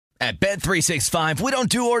At Bet365, we don't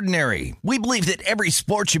do ordinary. We believe that every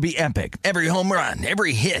sport should be epic. Every home run,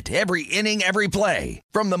 every hit, every inning, every play.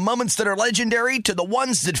 From the moments that are legendary to the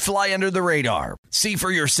ones that fly under the radar. See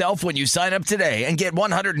for yourself when you sign up today and get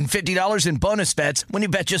 $150 in bonus bets when you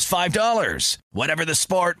bet just $5. Whatever the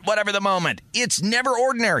sport, whatever the moment, it's never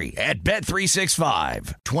ordinary at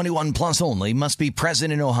Bet365. 21 plus only. Must be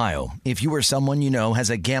present in Ohio. If you or someone you know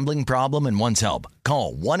has a gambling problem and wants help,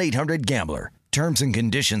 call 1-800-GAMBLER. Terms and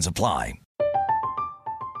conditions apply.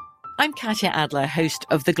 I'm Katya Adler, host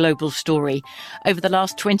of The Global Story. Over the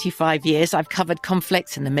last 25 years, I've covered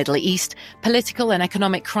conflicts in the Middle East, political and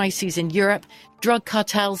economic crises in Europe, drug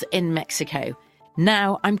cartels in Mexico.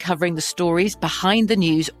 Now I'm covering the stories behind the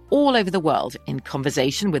news all over the world in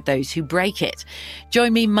conversation with those who break it.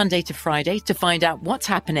 Join me Monday to Friday to find out what's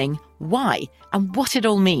happening, why, and what it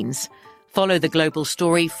all means. Follow The Global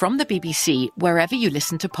Story from the BBC wherever you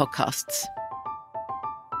listen to podcasts.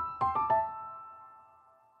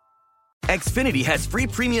 Xfinity has free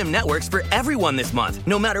premium networks for everyone this month,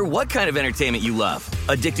 no matter what kind of entertainment you love.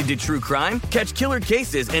 Addicted to true crime? Catch killer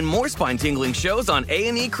cases and more spine-tingling shows on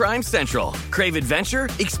A&E Crime Central. Crave adventure?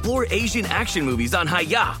 Explore Asian action movies on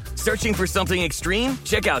Hi-YAH. Searching for something extreme?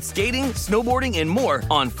 Check out skating, snowboarding, and more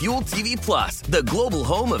on Fuel TV Plus, the global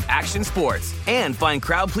home of action sports. And find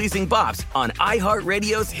crowd-pleasing bops on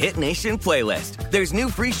iHeartRadio's Hit Nation playlist. There's new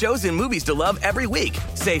free shows and movies to love every week.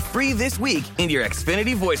 Say free this week in your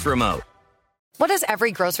Xfinity voice remote. What does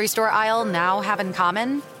every grocery store aisle now have in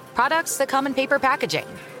common? Products that come in paper packaging.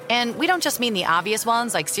 And we don't just mean the obvious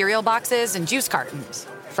ones like cereal boxes and juice cartons.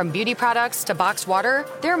 From beauty products to boxed water,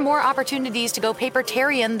 there are more opportunities to go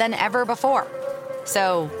papertarian than ever before.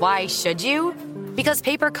 So why should you? Because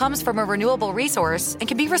paper comes from a renewable resource and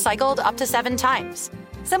can be recycled up to 7 times.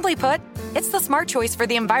 Simply put, it's the smart choice for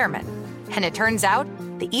the environment. And it turns out,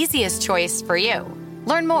 the easiest choice for you.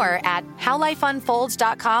 Learn more at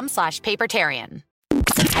howlifeunfolds.com/papertarian.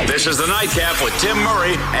 This is the Nightcap with Tim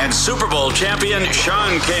Murray and Super Bowl champion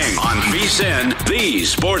Sean King on VSiN, the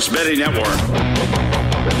Sports Betting Network.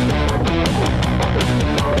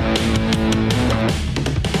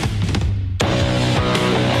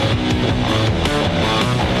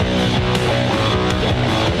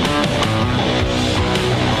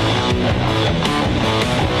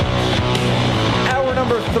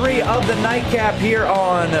 Number 3 of the Nightcap here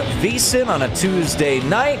on VSiN on a Tuesday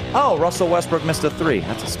night. Oh, Russell Westbrook missed a 3.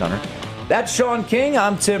 That's a stunner. That's Sean King.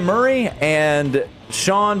 I'm Tim Murray. And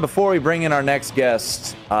Sean, before we bring in our next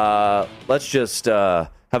guest, let's just have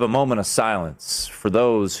a moment of silence for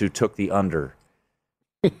those who took the under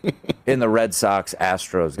in the Red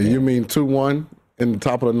Sox-Astros game. You mean 2-1 in the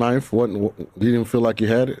top of the ninth? You didn't feel like you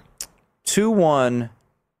had it? 2-1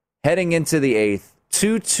 heading into the 8th.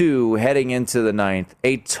 2-2 heading into the 9th,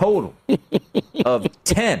 a total of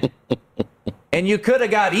 10. And you could have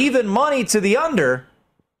got even money to the under.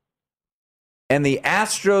 And the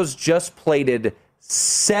Astros just plated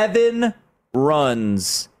 7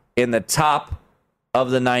 runs in the top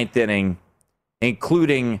of the 9th inning,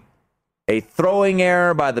 including a throwing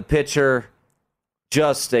error by the pitcher,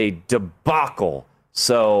 just a debacle.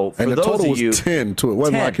 So for and the those total of you, was 10 to it. It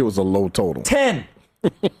wasn't 10. like it was a low total. 10.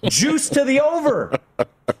 Juice to the over.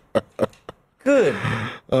 Good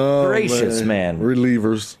gracious, man.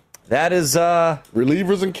 Relievers. That is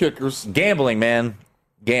relievers and kickers. Gambling, man.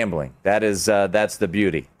 Gambling. That is that's the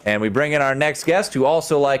beauty. And we bring in our next guest who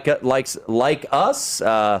also like us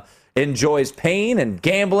enjoys pain and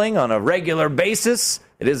gambling on a regular basis.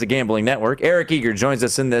 It is a gambling network. Eric Eager joins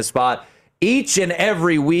us in this spot each and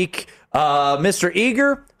every week. Mr.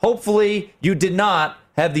 Eager, hopefully you did not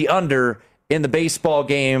have the under in the baseball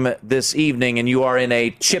game this evening, and you are in a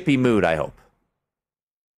chippy mood, I hope.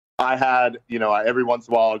 I had, every once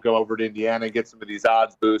in a while I'll go over to Indiana and get some of these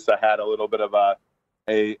odds boosts. I had a little bit of a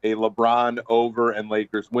LeBron over and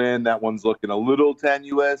Lakers win. That one's looking a little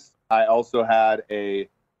tenuous. I also had a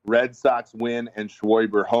Red Sox win and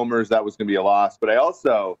Schwarber homers. That was going to be a loss. But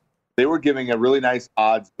they were giving a really nice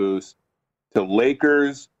odds boost to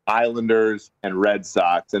Lakers, Islanders, and Red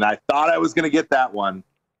Sox. And I thought I was going to get that one.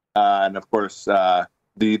 And of course, the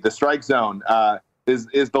strike zone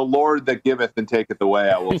is the Lord that giveth and taketh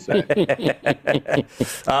away, I will say.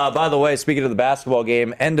 By the way, speaking of the basketball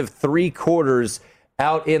game, end of 3 quarters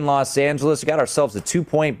out in Los Angeles. We got ourselves a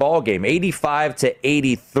 2-point ball game,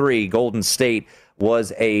 85-83. Golden State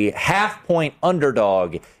was a half-point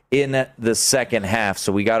underdog in the second half.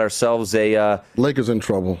 So we got ourselves a Lakers in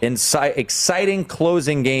trouble. Exciting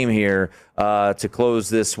closing game here to close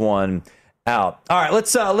this one out. All right,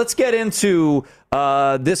 let's get into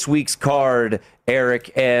this week's card,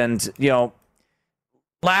 Eric. And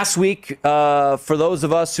Last week, for those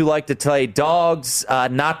of us who like to play dogs,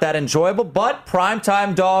 not that enjoyable, but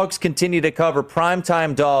primetime dogs continue to cover.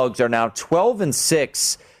 Primetime dogs are now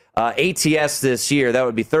 12-6 ATS this year. That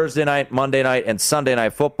would be Thursday night, Monday night, and Sunday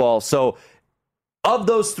night football. So of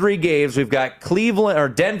those three games, we've got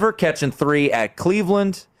Denver catching 3 at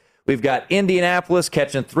Cleveland. We've got Indianapolis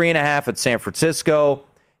catching 3.5 at San Francisco.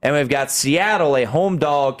 And we've got Seattle, a home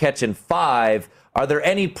dog, catching 5. Are there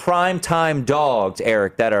any primetime dogs,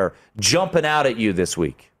 Eric, that are jumping out at you this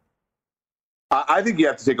week? I think you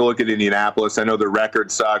have to take a look at Indianapolis. I know their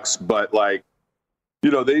record sucks, but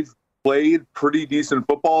they've played pretty decent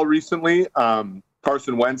football recently.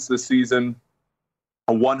 Carson Wentz this season,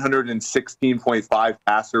 a 116.5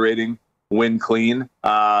 passer rating when clean,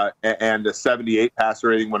 and a 78 passer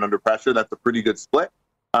rating when under pressure. That's a pretty good split.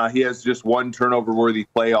 He has just one turnover-worthy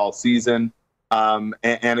play all season.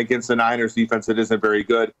 And against the Niners defense, it isn't very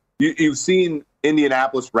good. You've seen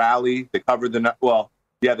Indianapolis rally. They covered the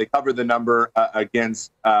number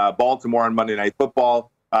against Baltimore on Monday Night Football.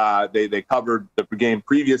 They covered the game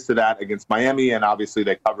previous to that against Miami, and obviously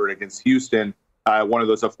they covered against Houston, one of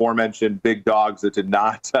those aforementioned big dogs that did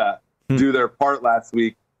not do their part last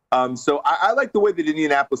week. So I like the way that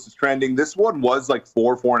Indianapolis is trending. This one was like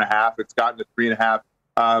 4.5. It's gotten to 3.5.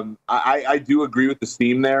 I do agree with the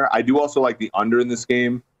steam there. I do also like the under in this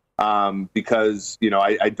game because,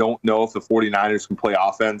 I don't know if the 49ers can play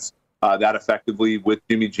offense that effectively with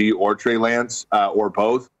Jimmy G or Trey Lance or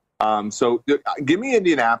both. So give me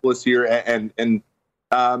Indianapolis here and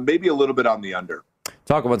maybe a little bit on the under.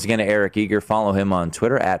 Talking once again to Eric Eager. Follow him on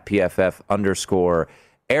Twitter at PFF_Eric.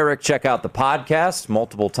 Check out the podcast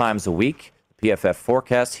multiple times a week. PFF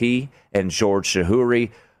Forecast, he and George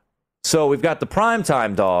Shahuri. So we've got the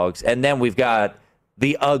primetime dogs, and then we've got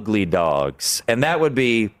the ugly dogs. And that would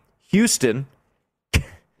be Houston. I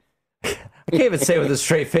can't even say it with a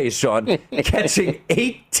straight face, Sean. Catching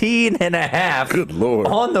 18.5 Good Lord.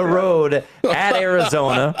 On the road at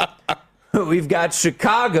Arizona. We've got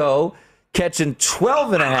Chicago catching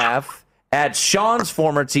 12.5 at Sean's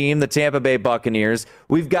former team, the Tampa Bay Buccaneers.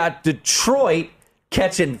 We've got Detroit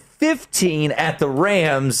catching 15 at the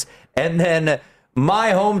Rams. And then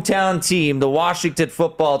my hometown team, the Washington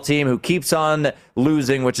football team, who keeps on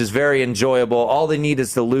losing, which is very enjoyable. All they need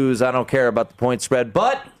is to lose. I don't care about the point spread.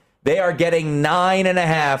 But they are getting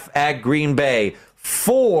 9.5 at Green Bay.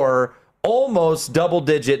 4 almost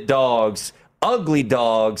double-digit dogs, ugly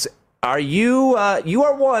dogs. Are you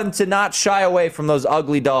are one to not shy away from those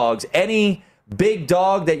ugly dogs. Any big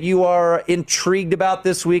dog that you are intrigued about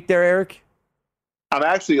this week there, Eric? I'm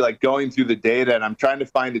actually going through the data, and I'm trying to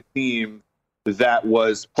find a team that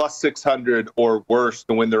was plus 600 or worse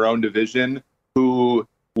to win their own division, who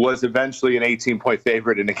was eventually an 18-point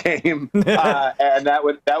favorite in a game, and that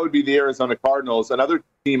would be the Arizona Cardinals, another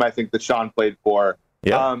team I think that Sean played for.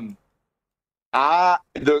 Yeah.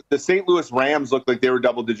 The St. Louis Rams looked like they were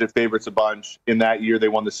double-digit favorites a bunch in that year. They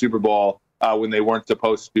won the Super Bowl when they weren't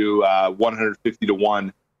supposed to,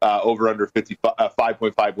 150-1 over under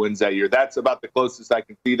 5.5 wins that year. That's about the closest I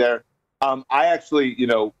can see there. I actually,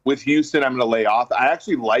 with Houston, I'm going to lay off. I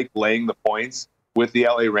actually like laying the points with the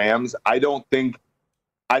LA Rams. I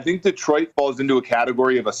think Detroit falls into a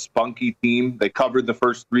category of a spunky team. They covered the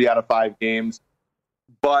first 3 out of 5 games,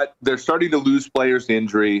 but they're starting to lose players to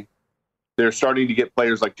injury. They're starting to get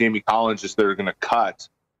players like Jamie Collins just that are going to cut.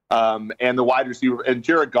 And the wide receiver, and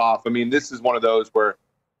Jared Goff, this is one of those where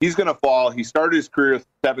he's going to fall. He started his career with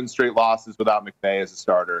 7 straight losses without McVay as a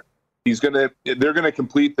starter. They're going to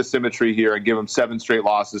complete the symmetry here and give him 7 straight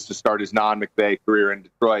losses to start his non-McVay career in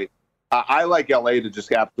Detroit. I like LA to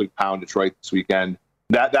just absolutely pound Detroit this weekend.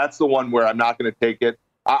 That's the one where I'm not going to take it.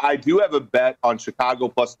 I do have a bet on Chicago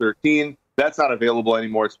plus 13. That's not available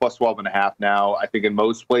anymore. It's plus 12.5 now, I think, in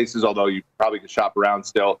most places, although you probably could shop around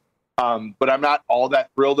still. But I'm not all that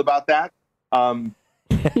thrilled about that. I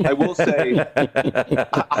will say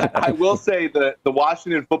the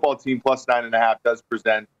Washington football team plus 9.5 does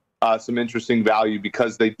present some interesting value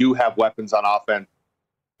because they do have weapons on offense.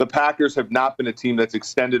 The Packers have not been a team that's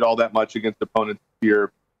extended all that much against opponents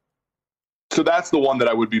here. So that's the one that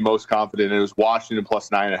I would be most confident in. It was Washington plus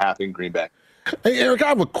 9.5 in Green Bay. Hey, Eric, I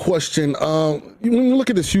have a question. When you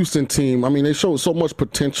look at this Houston team, they showed so much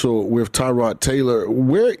potential with Tyrod Taylor.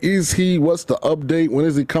 Where is he? What's the update? When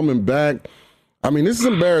is he coming back? This is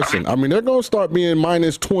embarrassing. They're going to start being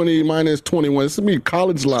minus 20, minus 21. This will be a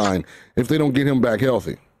college line if they don't get him back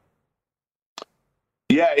healthy.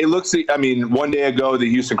 Yeah, it looks, one day ago, the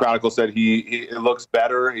Houston Chronicle said it looks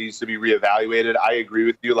better. He needs to be reevaluated. I agree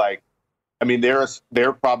with you.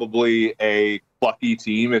 They're probably a plucky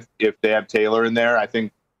team if they have Taylor in there. I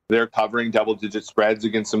think they're covering double-digit spreads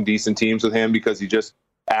against some decent teams with him because he just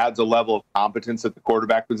adds a level of competence at the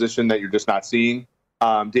quarterback position that you're just not seeing.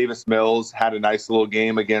 Davis Mills had a nice little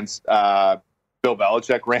game against Bill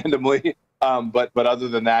Belichick randomly. But other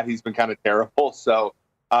than that, he's been kind of terrible. So,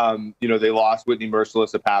 they lost Whitney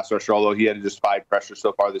Merciless, a pass rusher, although he had just 5 pressures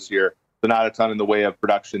so far this year. So not a ton in the way of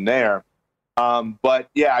production there. But,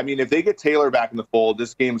 yeah, I mean, if they get Taylor back in the fold,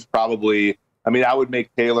 this game's probably – I mean, I would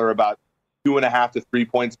make Taylor about 2.5 to 3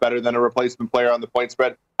 points better than a replacement player on the point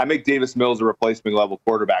spread. I make Davis Mills a replacement level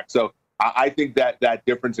quarterback. So I think that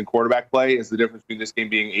difference in quarterback play is the difference between this game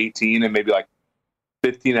being 18 and maybe like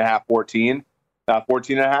 15.5, 14,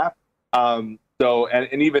 14.5. So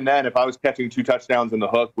even then, if I was catching 2 touchdowns in the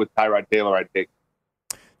hook with Tyrod Taylor, I'd take.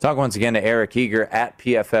 Talk once again to Eric Eager at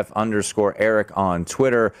PFF_Eric on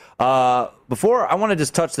Twitter. Before, I want to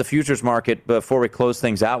just touch the futures market before we close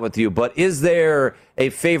things out with you. But is there a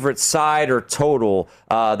favorite side or total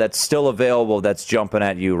that's still available that's jumping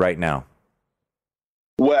at you right now?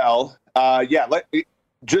 Well,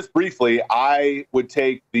 just briefly, I would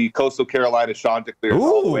take the Coastal Carolina Chanticleers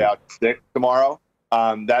all the way out to 6 tomorrow.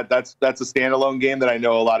 That's a standalone game that I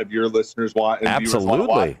know a lot of your listeners want. And absolutely.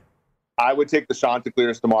 Want. I would take the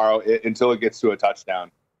Chanticleers tomorrow until it gets to a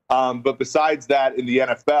touchdown. But besides that, in the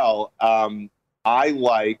NFL, I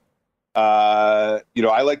like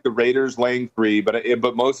the Raiders laying 3,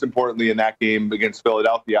 but most importantly in that game against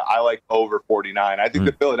Philadelphia, I like over 49. I think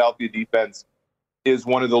the Philadelphia defense is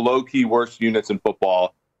one of the low-key worst units in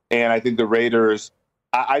football, and I think the Raiders.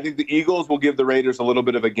 I think the Eagles will give the Raiders a little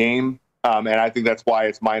bit of a game. And I think that's why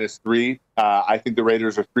it's -3. I think the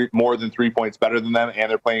Raiders are more than 3 points better than them,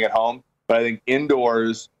 and they're playing at home. But I think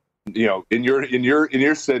indoors, in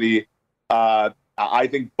your city, I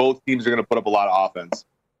think both teams are going to put up a lot of offense.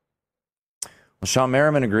 Well, Sean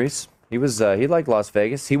Merriman agrees. He liked Las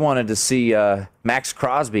Vegas. He wanted to see Max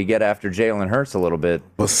Crosby get after Jalen Hurts a little bit.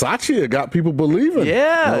 Bisaccia got people believing.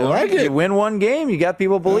 Yeah, I like it. You win one game, you got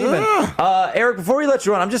people believing. Yeah. Eric, before we let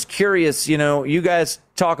you run, I'm just curious. You guys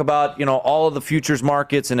talk about all of the futures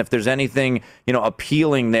markets and if there's anything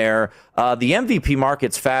appealing there. The MVP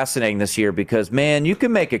market's fascinating this year because man, you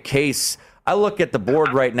can make a case. I look at the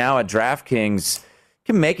board right now at DraftKings.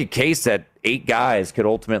 You can make a case that 8 guys could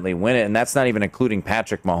ultimately win it, and that's not even including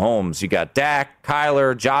Patrick Mahomes. You got Dak,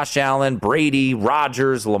 Kyler, Josh Allen, Brady,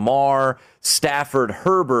 Rodgers, Lamar, Stafford,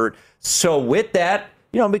 Herbert. So with that,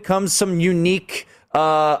 becomes some unique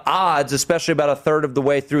odds, especially about a third of the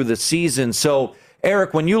way through the season. So,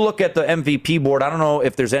 Eric, when you look at the MVP board, I don't know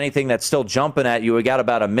if there's anything that's still jumping at you. We got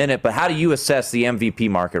about a minute, but how do you assess the MVP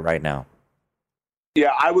market right now?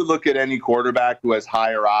 Yeah, I would look at any quarterback who has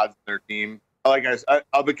higher odds in their team. Like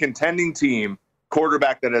of a contending team,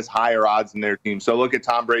 quarterback that has higher odds in their team. So look at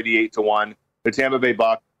Tom Brady 8-1. The Tampa Bay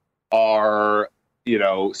Bucs are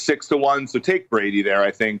 6-1. So take Brady there.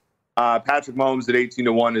 I think Patrick Mahomes at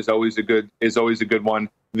 18-1 is always a good one.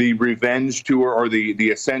 The revenge tour or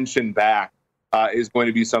the ascension back is going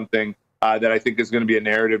to be something that I think is going to be a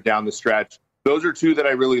narrative down the stretch. Those are 2 that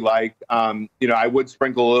I really like. I would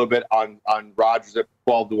sprinkle a little bit on Rodgers at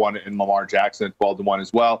 12-1 and Lamar Jackson at 12-1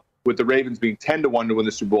 as well. With the Ravens being 10-1 to win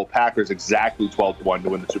the Super Bowl, Packers exactly 12-1 to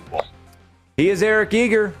win the Super Bowl. He is Eric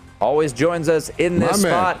Eager. Always joins us in this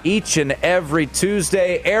spot each and every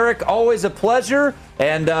Tuesday. Eric, always a pleasure.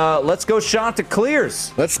 And let's go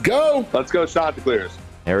Chanticleers. Let's go. Let's go Chanticleers.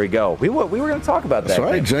 There we go. We were going to talk about that. That's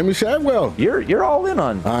right, Jamie Shadwell. You're all in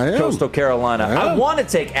on Coastal Carolina. I want to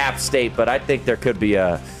take App State, but I think there could be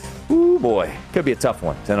could be a tough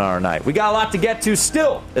one tonight or night. We got a lot to get to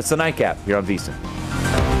still. It's the Nightcap here on VSiN.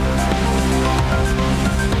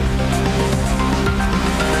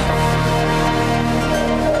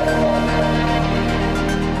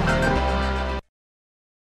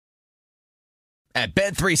 At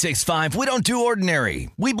Bet365, we don't do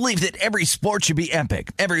ordinary. We believe that every sport should be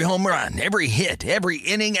epic. Every home run, every hit, every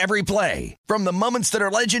inning, every play. From the moments that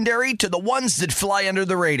are legendary to the ones that fly under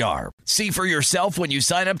the radar. See for yourself when you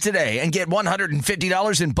sign up today and get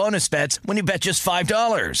 $150 in bonus bets when you bet just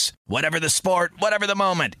 $5. Whatever the sport, whatever the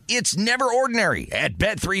moment, it's never ordinary at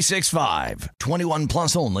Bet365. 21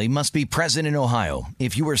 plus only. Must be present in Ohio.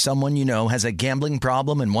 If you or someone you know has a gambling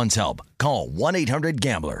problem and wants help, call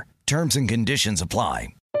 1-800-GAMBLER. Terms and conditions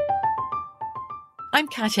apply. I'm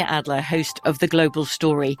Katya Adler, host of The Global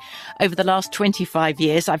Story. Over the last 25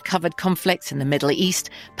 years, I've covered conflicts in the Middle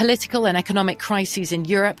East, political and economic crises in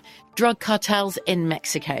Europe, drug cartels in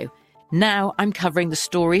Mexico. Now I'm covering the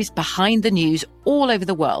stories behind the news all over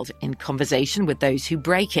the world in conversation with those who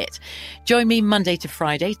break it. Join me Monday to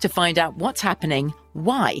Friday to find out what's happening,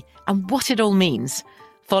 why, and what it all means.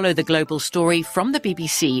 Follow The Global Story from the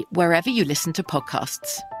BBC wherever you listen to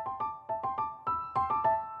podcasts.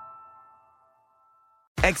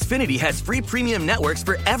 Xfinity has free premium networks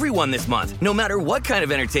for everyone this month, no matter what kind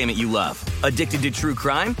of entertainment you love. Addicted to true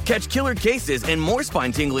crime? Catch killer cases and more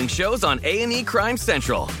spine-tingling shows on A&E Crime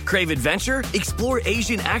Central. Crave adventure? Explore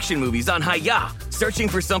Asian action movies on Hi-YAH. Searching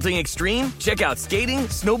for something extreme? Check out skating,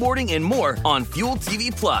 snowboarding, and more on Fuel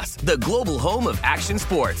TV Plus, the global home of action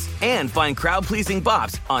sports. And find crowd-pleasing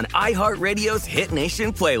bops on iHeartRadio's Hit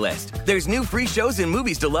Nation playlist. There's new free shows and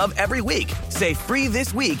movies to love every week. Say free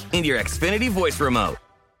this week in your Xfinity voice remote.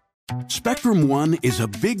 Spectrum One is a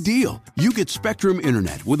big deal. You get Spectrum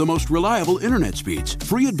Internet with the most reliable internet speeds,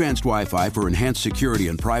 free advanced Wi-Fi for enhanced security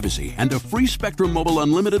and privacy, and a free Spectrum Mobile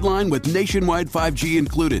Unlimited line with nationwide 5G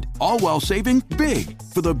included, all while saving big.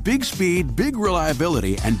 For the big speed, big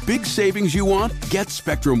reliability, and big savings you want, get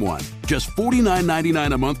Spectrum One. Just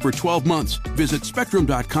 $49.99 a month for 12 months. Visit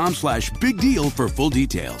spectrum.com/big deal for full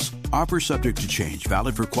details. Offer subject to change.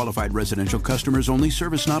 Valid for qualified residential customers only.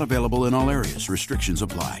 Service not available in all areas. Restrictions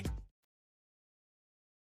apply.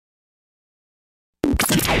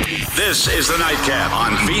 This is the Nightcap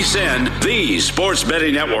on VSiN, the Sports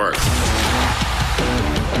Betting Network.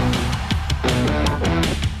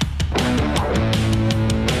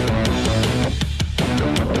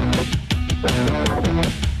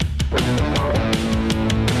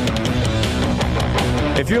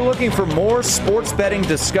 If you're looking for more sports betting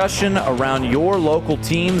discussion around your local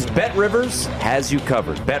teams, BetRivers has you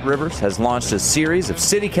covered. BetRivers has launched a series of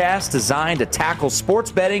CityCasts designed to tackle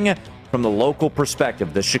sports betting from the local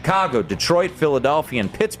perspective. The Chicago, Detroit, Philadelphia,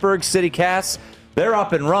 and Pittsburgh CityCasts, they're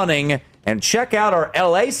up and running. And check out our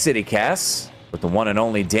LA CityCasts with the one and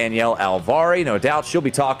only Danielle Alvari. No doubt she'll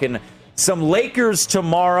be talking some Lakers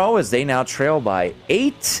tomorrow as they now trail by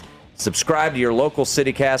 8. Subscribe to your local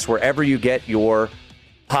CityCast wherever you get your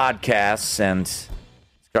podcasts, and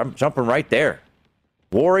I'm jumping right there.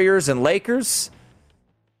 Warriors and Lakers,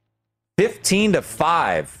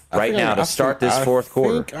 15-5 right now to start this fourth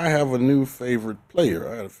quarter. I think I have a new favorite player.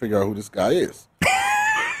 I got to figure out who this guy is.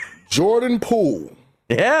 Jordan Poole.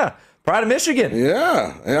 Yeah, pride of Michigan.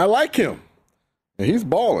 Yeah, and I like him. And he's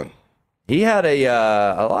balling. He had a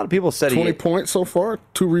lot of people said 20 points so far,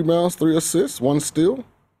 2 rebounds, 3 assists, 1 steal.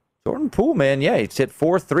 Jordan Poole, man, yeah, he's hit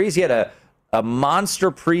 4 threes. He had a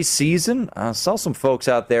monster preseason. I saw some folks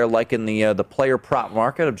out there liking the player prop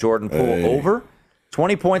market of Jordan Poole over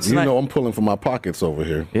 20 points tonight. You know I'm pulling from my pockets over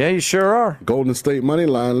here. Yeah, you sure are. Golden State money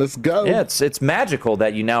line, let's go. Yeah, it's magical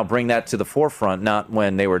that you now bring that to the forefront, not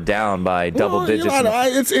when they were down by double digits.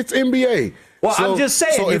 It's NBA. Well, I'm just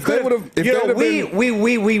saying. So we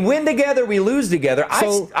win together, we lose together.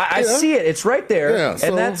 I see it. It's right there,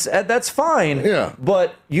 and that's fine. Yeah.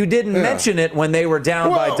 But you didn't mention it when they were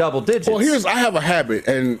down by double digits. Well, I have a habit,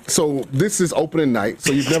 and so this is opening night,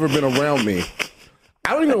 so you've never been around me.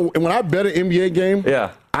 I don't even, when I bet an NBA game,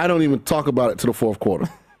 I don't even talk about it to the fourth quarter.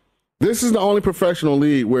 This is the only professional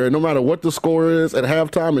league where no matter what the score is at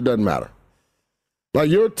halftime, it doesn't matter. Like,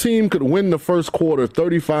 your team could win the first quarter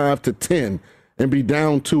 35-10 and be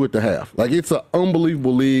down 2 at the half. Like, it's an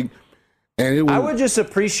unbelievable league. And I would just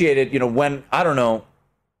appreciate it, when, I don't know,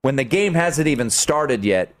 when the game hasn't even started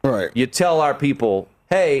yet, you tell our people,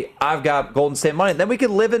 hey, I've got Golden State money. Then we could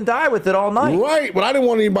live and die with it all night. Right, but I didn't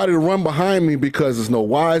want anybody to run behind me because there's no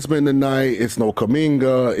Wiseman tonight, it's no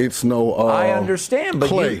Kuminga, it's no I understand, but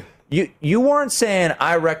Clay. You weren't saying,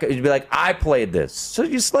 you'd be like, I played this. So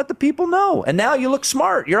you just let the people know. And now you look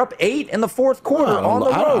smart. You're up 8 in the fourth quarter on the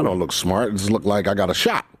road. I don't look smart. It just look like I got a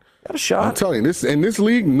shot. Got a shot. I'm telling you, in this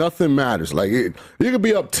league, nothing matters. Like, you could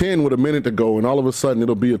be up 10 with a minute to go, and all of a sudden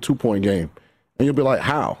it'll be a 2-point game. And you'll be like,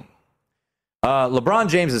 how? LeBron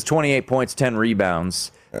James has 28 points, 10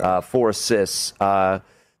 rebounds, 4 assists. Not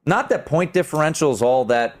that point differential is all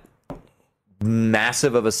that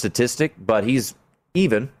massive of a statistic, but he's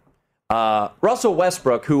even. Russell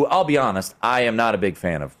Westbrook, who, I'll be honest, I am not a big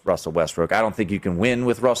fan of Russell Westbrook. I don't think you can win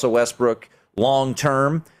with Russell Westbrook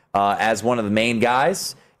long-term as one of the main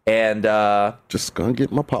guys. And just going to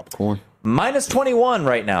get my popcorn. Minus 21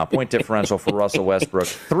 right now, point differential for Russell Westbrook.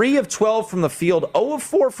 3 of 12 from the field, 0 of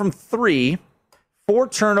 4 from 3, 4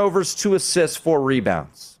 turnovers, 2 assists, 4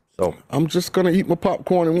 rebounds. So I'm just going to eat my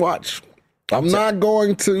popcorn and watch. I'm not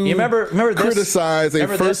going to criticize a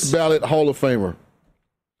first-ballot Hall of Famer.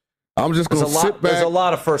 I'm just going to sit back. There's a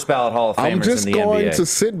lot of first-ballot Hall of Famers in the NBA. I'm just going to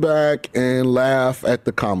sit back and laugh at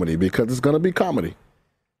the comedy because it's going to be comedy.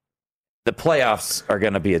 The playoffs are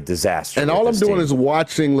going to be a disaster. And all I'm doing is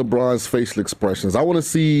watching LeBron's facial expressions. I want to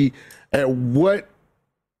see what's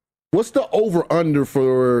the over-under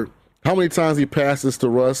for how many times he passes to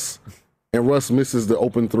Russ and Russ misses the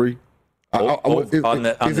open 3. Is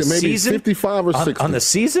it maybe season? 55 or 60? On the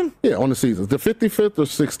season? Yeah, on the season. The 55th or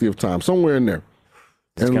 60th time, somewhere in there.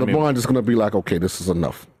 And LeBron just going to be like, okay, this is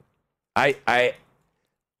enough.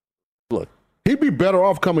 Look. He'd be better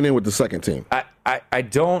off coming in with the second team. I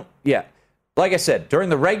don't, yeah. Like I said, during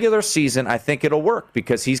the regular season, I think it'll work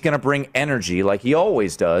because he's going to bring energy like he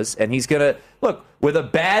always does. And he's going to, look, with a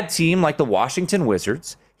bad team like the Washington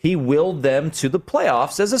Wizards, he willed them to the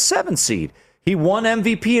playoffs as a 7 seed. He won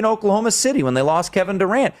MVP in Oklahoma City when they lost Kevin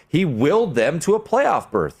Durant. He willed them to a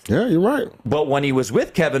playoff berth. Yeah, you're right. But when he was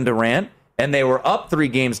with Kevin Durant and they were up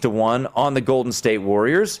 3-1 on the Golden State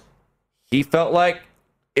Warriors, he felt like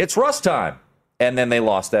it's rust time. And then they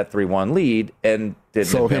lost that 3-1 lead and didn't.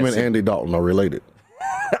 So him and Andy Dalton are related.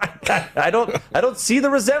 I don't see the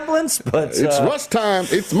resemblance, but it's rust time.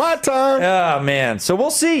 It's my time. Oh man. So we'll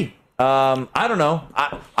see. I don't know.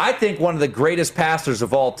 I think one of the greatest passers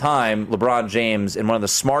of all time, LeBron James, and one of the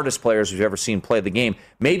smartest players we've ever seen play the game.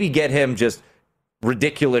 Maybe get him just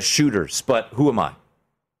ridiculous shooters, but who am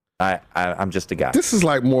I? I'm just a guy. This is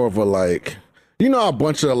like more of a a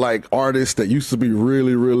bunch of like artists that used to be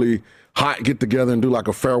really, really hot get together and do like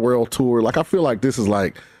a farewell tour. Like I feel like this is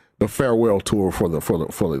like the farewell tour for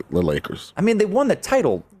the Lakers. I mean, they won the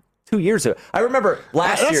title 2 years ago. I remember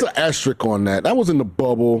last year. That's an asterisk on that. That was in the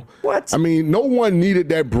bubble. What? I mean, no one needed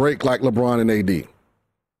that break like LeBron and AD.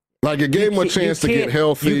 Like it gave them a chance to get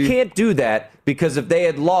healthy. You can't do that because if they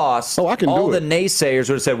had lost, all the naysayers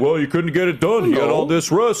would have said, "Well, you couldn't get it done. He had all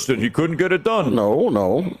this rust and he couldn't get it done."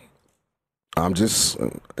 No. I'm just,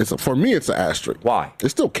 for me, it's an asterisk. Why? It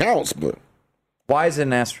still counts, but. Why is it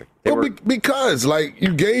an asterisk? Because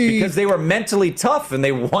you gave. Because they were mentally tough and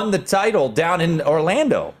they won the title down in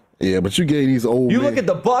Orlando. Yeah, but you gave these old. Look at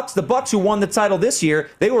the Bucks. The Bucks who won the title this year,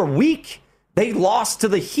 they were weak. They lost to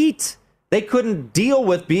the Heat. They couldn't deal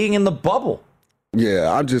with being in the bubble.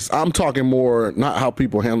 Yeah, I'm talking more not how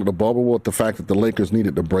people handle the bubble, but the fact that the Lakers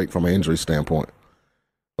needed the break from an injury standpoint.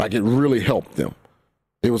 Like it really helped them.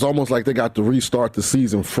 It was almost like they got to restart the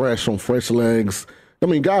season fresh on fresh legs. I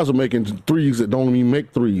mean, guys were making threes that don't even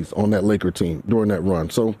make threes on that Laker team during that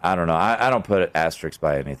run. So I don't know. I don't put asterisks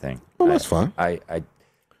by anything. Well, that's fine.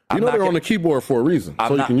 They're on the keyboard for a reason,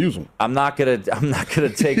 so you can use them. I'm not gonna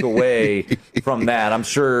take away from that. I'm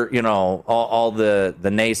sure all the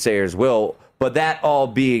naysayers will. But that all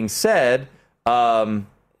being said, it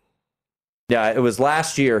was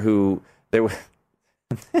last year who there was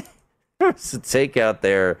a takeout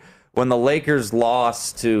there when the Lakers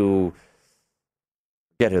lost to.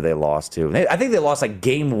 Forget who they lost to. I think they lost like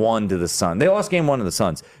game 1 to the Suns. They lost game 1 to the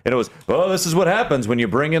Suns. And it was, this is what happens when you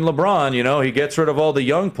bring in LeBron. He gets rid of all the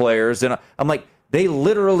young players. And I'm like, they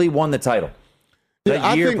literally won the title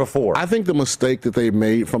the year before. I think the mistake that they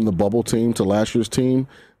made from the bubble team to last year's team,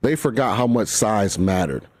 they forgot how much size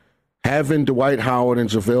mattered. Having Dwight Howard and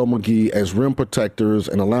JaVale McGee as rim protectors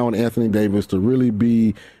and allowing Anthony Davis to really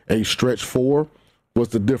be a stretch 4 was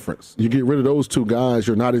the difference. You get rid of those two guys,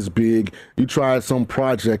 you're not as big. You tried some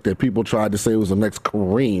project that people tried to say was the next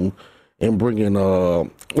Kareem and bring in,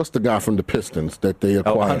 what's the guy from the Pistons that they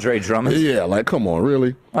acquired? Andre Drummond? Yeah, like, come on,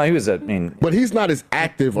 really? Well, he was, But he's not as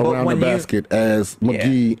active around the basket as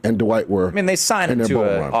McGee and Dwight were. They signed him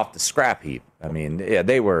to off the scrap heap.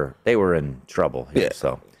 They were in trouble here,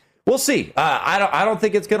 so. We'll see. I don't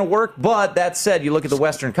think it's going to work. But that said, you look at the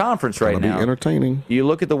Western Conference right now. Be entertaining. You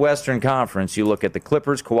look at the Western Conference. You look at the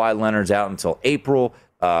Clippers. Kawhi Leonard's out until April.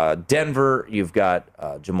 Denver, you've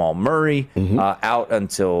got Jamal Murray out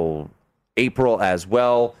until April as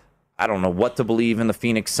well. I don't know what to believe in the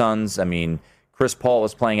Phoenix Suns. Chris Paul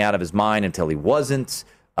was playing out of his mind until he wasn't.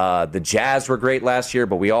 The Jazz were great last year,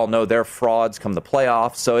 but we all know they're frauds come the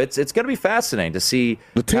playoffs. So it's going to be fascinating to see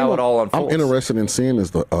how it all unfolds. I'm interested in seeing is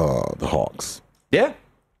the Hawks. Yeah.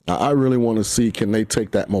 I really want to see, can they take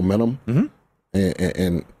that momentum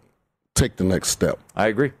and take the next step? I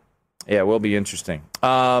agree. Yeah, it will be interesting.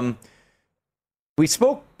 We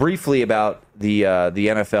spoke briefly about the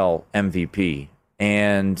NFL MVP,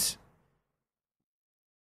 and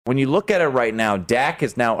when you look at it right now, Dak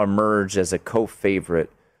has now emerged as a co-favorite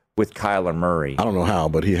with Kyler Murray. I don't know how,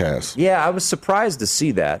 but he has. Yeah, I was surprised to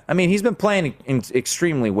see that. He's been playing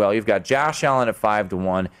extremely well. You've got Josh Allen at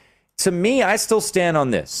 5-1. To me, I still stand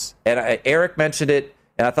on this. And Eric mentioned it,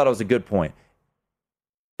 and I thought it was a good point.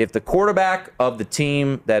 If the quarterback of the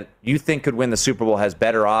team that you think could win the Super Bowl has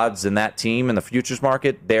better odds than that team in the futures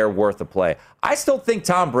market, they're worth a play. I still think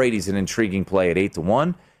Tom Brady's an intriguing play at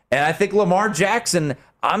 8-1. And I think Lamar Jackson,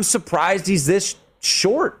 I'm surprised he's this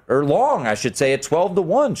short, or long, I should say, at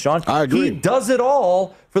 12-1, Sean. I agree. He does it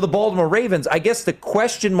all for the Baltimore Ravens. I guess the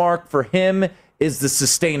question mark for him is the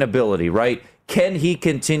sustainability, right? Can he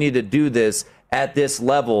continue to do this at this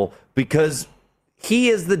level? Because he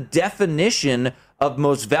is the definition of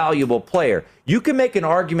most valuable player. You can make an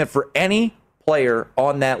argument for any player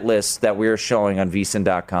on that list that we're showing on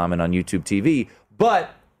vsin.com and on YouTube TV,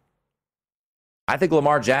 but I think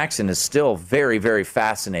Lamar Jackson is still very, very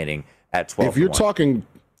fascinating at 12. If you're talking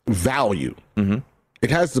value,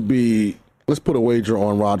 it has to be, let's put a wager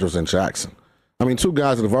on Rodgers and Jackson. I mean, two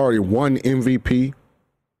guys that have already won MVP.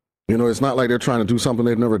 You know, it's not like they're trying to do something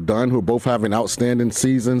they've never done, who are both having outstanding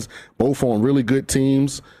seasons, both on really good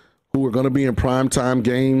teams, who are going to be in primetime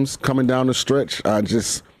games coming down the stretch.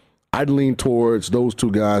 I'd lean towards those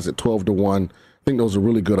two guys at 12-1. I think those are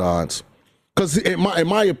really good odds. Because in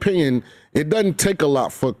my opinion, it doesn't take a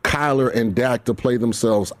lot for Kyler and Dak to play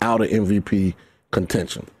themselves out of MVP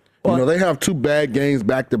contention. Well, you know, they have two bad games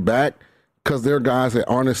back-to-back because they're guys that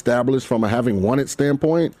aren't established from a having won it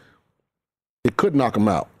standpoint. It could knock them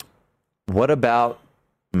out. What about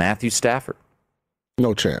Matthew Stafford?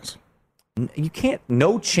 No chance. You can't.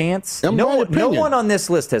 No chance. In my opinion. No one on this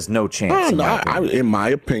list has no chance. In my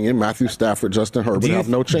opinion, Matthew Stafford, Justin Herbert have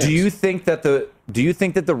no chance. Do you think that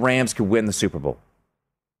the Rams could win the Super Bowl?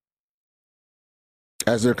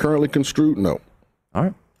 As they're currently construed, no. All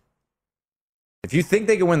right. If you think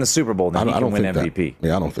they can win the Super Bowl, then he can win MVP.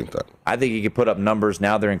 Yeah, I don't think that. I think he could put up numbers.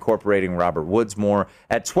 Now they're incorporating Robert Woods more.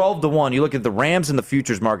 At 12-1, you look at the Rams in the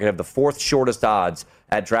futures market have the fourth shortest odds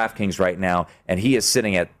at DraftKings right now, and he is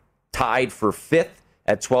sitting at tied for fifth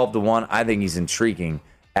at 12-1. I think he's intriguing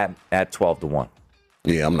at 12-1.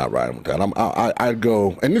 Yeah, I'm not riding with that. I'd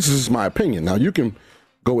go, and this is just my opinion. Now you can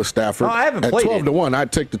go with Stafford. I haven't at played 12-1.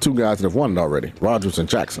 I'd take the two guys that have won it already, Rodgers and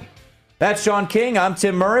Jackson. That's Sean King. I'm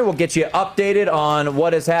Tim Murray. We'll get you updated on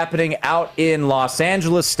what is happening out in Los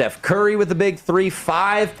Angeles. Steph Curry with the big 3,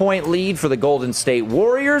 5-point lead for the Golden State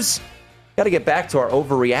Warriors. Got to get back to our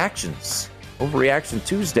overreactions. Overreaction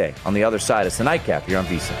Tuesday on the other side. It's the Nightcap here on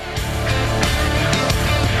VSiN.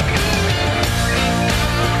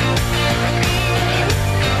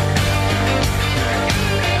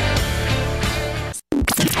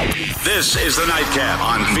 This is the Nightcap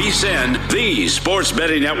on VSiN, the Sports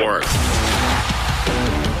Betting Network.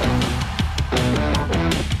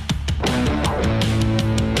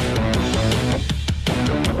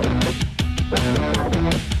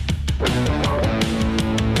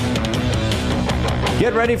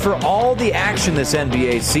 Get ready for all the action this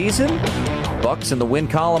NBA season. Bucks in the win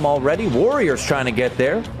column already. Warriors trying to get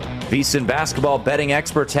there. VSiN basketball betting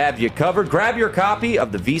experts have you covered. Grab your copy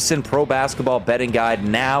of the VSiN Pro Basketball Betting Guide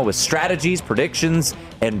now with strategies, predictions,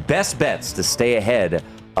 and best bets to stay ahead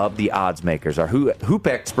of the odds makers. Our hoop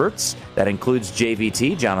experts, that includes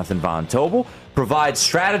JVT, Jonathan Von Tobel, provide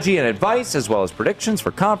strategy and advice as well as predictions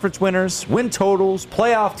for conference winners, win totals,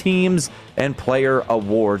 playoff teams, and player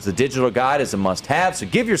awards. The digital guide is a must-have, so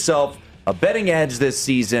give yourself a betting edge this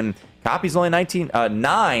season. Copy's only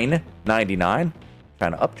 $9.99.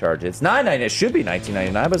 Trying to upcharge it. It's $9.99. It should be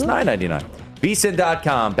 $19.99, but it's $9.99.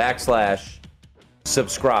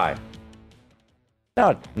 VSiN.com/subscribe.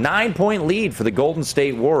 Now, 9-point lead for the Golden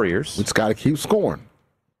State Warriors. It's got to keep scoring.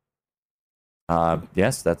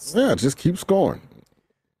 Yes, that's... Yeah, just keep scoring.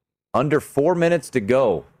 Under 4 minutes to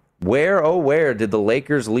go. Where, oh, where did the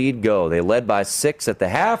Lakers lead go? They led by 6 at the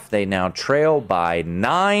half. They now trail by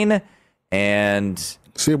 9. And...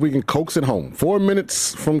 see if we can coax it home. 4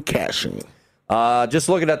 minutes from cashing. Just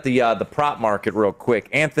looking at the prop market real quick.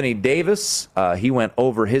 Anthony Davis, he went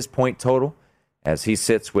over his point total as he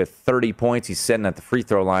sits with 30 points. He's sitting at the free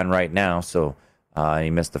throw line right now, so he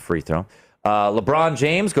missed the free throw. LeBron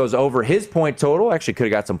James goes over his point total. Actually could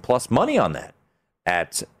have got some plus money on that.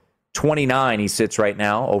 At 29, he sits right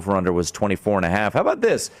now. Over-under was 24.5. How about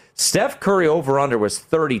this? Steph Curry over-under was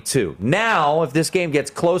 32. Now, if this game gets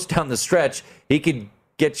close down the stretch, he could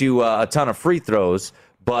get you a ton of free throws,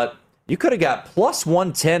 but you could have got plus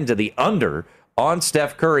 110 to the under on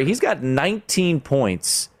Steph Curry. He's got 19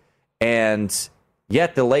 points, and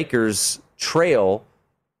yet the Lakers trail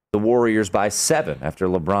the Warriors by 7 after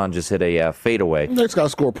LeBron just hit a fadeaway. They've got to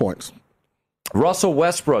score points. Russell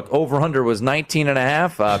Westbrook, over-under was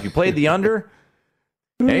 19.5. If you played the under,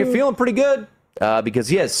 you're feeling pretty good because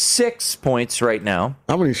he has 6 points right now.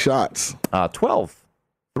 How many shots? 12.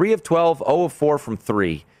 3 of 12, 0 of 4 from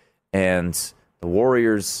 3. And the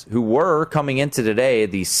Warriors, who were coming into today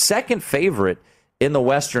the second favorite in the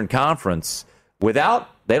Western Conference, they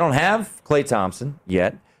don't have Klay Thompson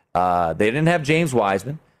yet. They didn't have James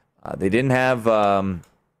Wiseman. They didn't have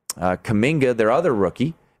Kuminga, their other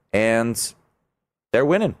rookie, and they're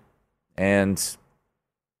winning. And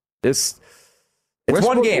it's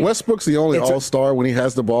one game. Westbrook's the only all-star when he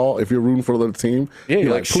has the ball. If you're rooting for the other team, yeah,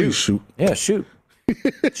 you're like, please shoot. Yeah, shoot.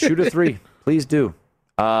 Shoot a 3. Please do.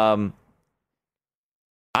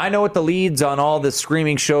 I know what the leads on all the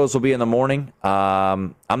streaming shows will be in the morning.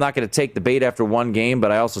 I'm not going to take the bait after one game,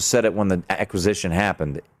 but I also said it when the acquisition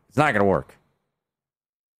happened. It's not going to work.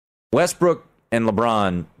 Westbrook and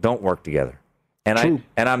LeBron don't work together. And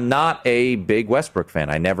I'm not a big Westbrook fan.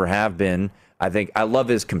 I never have been. I think I love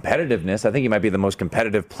his competitiveness. I think he might be the most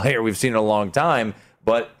competitive player we've seen in a long time,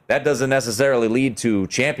 but that doesn't necessarily lead to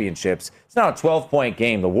championships. It's not a 12-point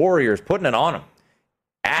game. The Warriors putting it on them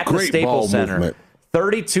at the Staples Center. Movement.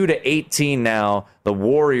 32-18 now. The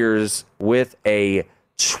Warriors with a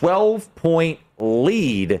 12-point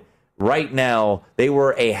lead right now. They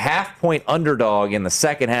were a half-point underdog in the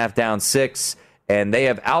second half, down 6, and they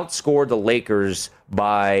have outscored the Lakers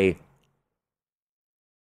by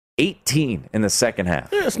 18 in the second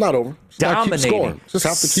half. Yeah, it's not over. Dominating. Just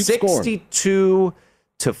have to keep scoring.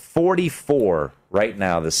 62-44 right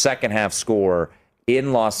now, the second half score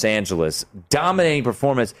in Los Angeles. Dominating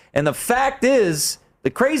performance. And the fact is, the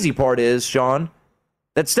crazy part is, Sean,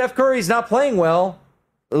 that Steph Curry's not playing well,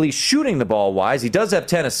 at least shooting the ball wise. He does have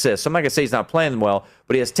 10 assists. So I'm not going to say he's not playing well,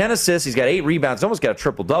 but he has 10 assists. He's got 8 rebounds. Almost got a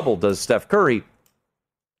triple-double, does Steph Curry.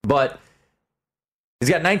 But he's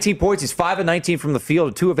got 19 points. He's 5 of 19 from the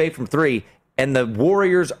field, 2 of 8 from 3. And the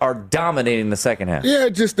Warriors are dominating the second half. Yeah,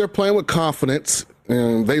 just they're playing with confidence.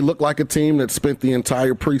 And they look like a team that spent the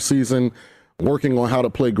entire preseason working on how to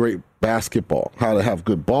play great basketball, how to have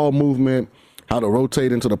good ball movement, how to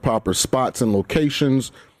rotate into the proper spots and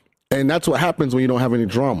locations. And that's what happens when you don't have any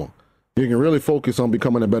drama. You can really focus on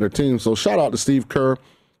becoming a better team. So shout out to Steve Kerr.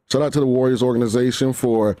 Shout out to the Warriors organization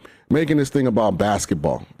for making this thing about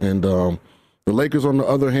basketball. And the Lakers, on the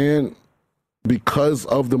other hand, because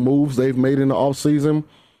of the moves they've made in the offseason,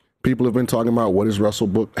 people have been talking about what does Russell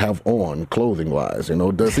Book have on clothing-wise? You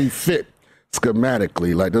know, does he fit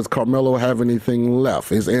schematically? Like, does Carmelo have anything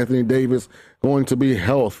left? Is Anthony Davis going to be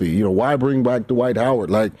healthy? You know, why bring back Dwight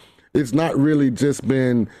Howard? Like, it's not really just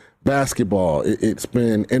been basketball. It's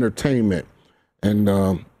been entertainment. And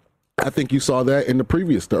I think you saw that in the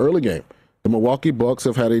early game. The Milwaukee Bucks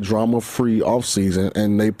have had a drama-free offseason,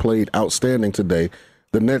 and they played outstanding today.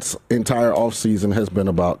 The Nets' entire offseason has been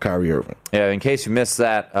about Kyrie Irving. Yeah, in case you missed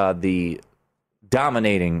that, the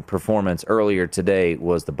dominating performance earlier today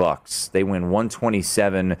was the Bucks. They win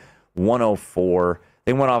 127-104.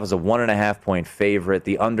 They went off as a 1.5-point favorite.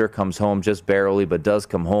 The under comes home just barely, but does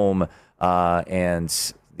come home.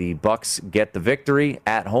 And the Bucks get the victory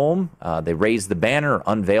at home. They raise the banner,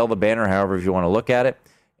 unveil the banner, however you want to look at it.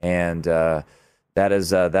 And that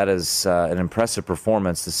is an impressive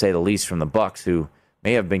performance, to say the least, from the Bucks, who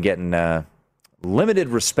may have been getting limited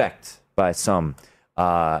respect by some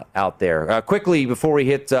out there. Quickly, before we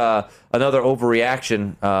hit another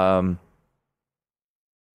overreaction,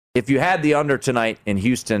 if you had the under tonight in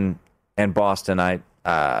Houston and Boston,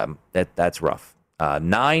 that's rough.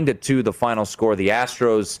 9-2 the final score. The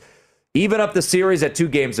Astros even up the series at 2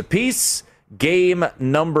 games apiece. Game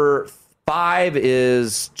number 5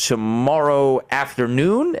 is tomorrow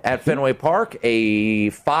afternoon at Fenway Park,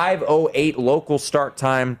 a 5:08 local start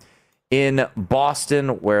time in Boston,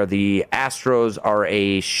 where the Astros are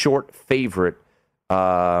a short favorite.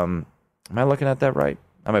 Am I looking at that right?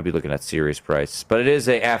 I might be looking at series price, but it is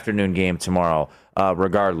an afternoon game tomorrow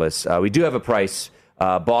regardless. We do have a price.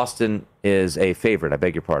 Boston is a favorite, I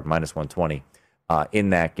beg your pardon, -120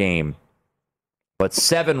 in that game. But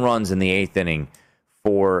 7 runs in the 8th inning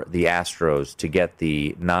for the Astros to get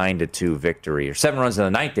the 9-2 victory, or 7 runs in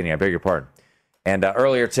the 9th inning, I beg your pardon. And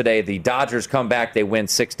earlier today, the Dodgers come back. They win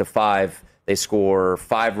 6-5. They score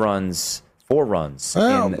 4 runs.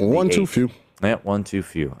 One too few. Yeah, 1 too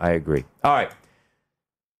few. I agree. All right.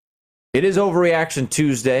 It is Overreaction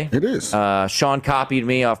Tuesday. It is. Sean copied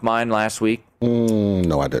me off mine last week.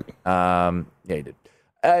 No, I didn't. Yeah, you did.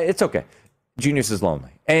 It's okay. Junius is lonely.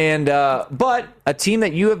 And but a team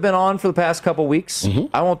that you have been on for the past couple weeks,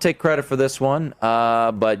 I won't take credit for this one,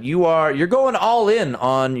 but you're going all in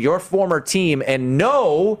on your former team, and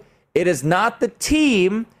no, it is not the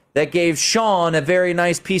team that gave Sean a very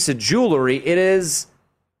nice piece of jewelry. It is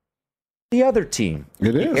the other team.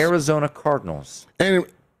 It is. The Arizona Cardinals. And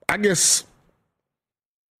I guess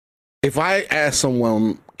if I ask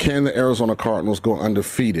someone, can the Arizona Cardinals go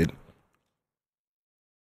undefeated?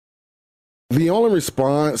 The only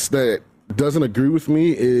response that doesn't agree with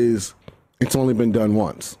me is it's only been done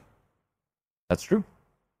once. That's true.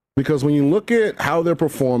 Because when you look at how they're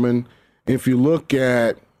performing, if you look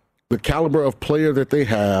at the caliber of player that they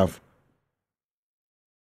have,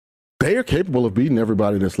 they are capable of beating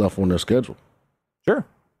everybody that's left on their schedule. Sure.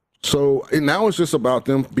 So now it's just about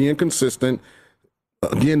them being consistent.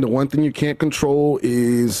 Again, the one thing you can't control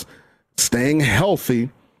is staying healthy.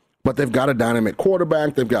 but they've got a dynamic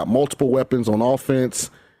quarterback. They've got multiple weapons on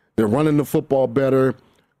offense. They're running the football better.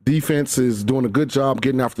 Defense is doing a good job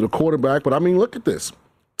getting after the quarterback. But, I mean, look at this.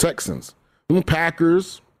 Texans.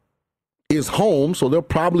 Packers is home, so they'll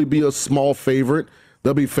probably be a small favorite.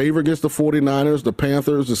 They'll be favored against the 49ers, the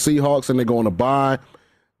Panthers, the Seahawks, and they're going to bye.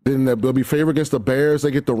 Then they'll be favored against the Bears. They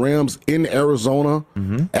get the Rams in Arizona.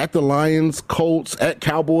 At the Lions, Colts, at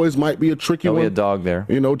Cowboys might be a tricky one. There'll be a dog there.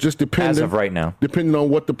 You know, just depending. As of right now. Depending on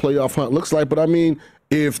what the playoff hunt looks like. But, I mean,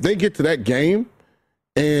 if they get to that game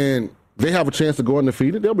and they have a chance to go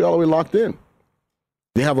undefeated, they'll be all the way locked in.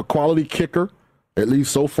 They have a quality kicker, at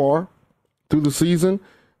least so far through the season.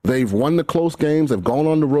 They've won the close games. They've gone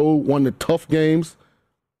on the road, won the tough games.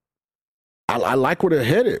 I like where they're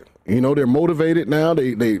headed. You know, they're motivated now.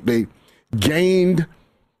 They gained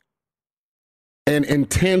an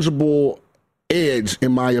intangible edge,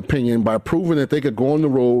 in my opinion, by proving that they could go on the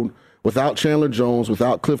road without Chandler Jones,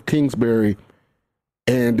 without Cliff Kingsbury.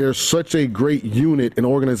 And they're such a great unit and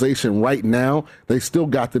organization right now. They still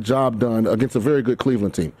got the job done against a very good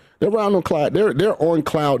Cleveland team. They're on cloud. They're on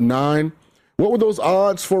cloud 9. What were those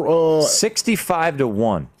odds for?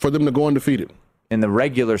 65-1 for them to go undefeated in the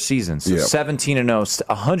regular season. So 17-0,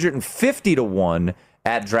 150-1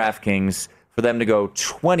 at DraftKings for them to go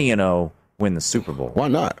 20-0, win the Super Bowl. Why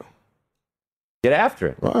not? Get after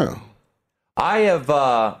it. Wow. I have.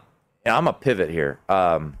 I'm a pivot here.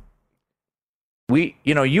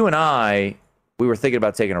 You and I, we were thinking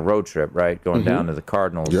about taking a road trip, right? Going down to the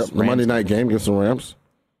Cardinals. Yep, the Monday night game against the Rams.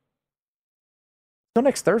 Go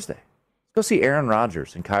next Thursday. Let's go see Aaron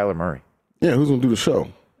Rodgers and Kyler Murray. Yeah, who's going to do the show?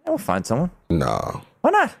 We'll find someone. No. Why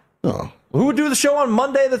not? No. Who would do the show on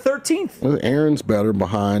Monday the 13th? Well, Aaron's better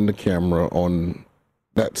behind the camera on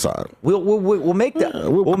that side. We'll make the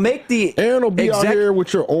we'll make the Aaron will be out here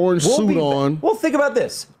with your orange suit on. Well, think about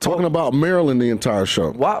this. Talking about Maryland the entire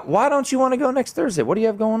show. Why don't you want to go next Thursday? What do you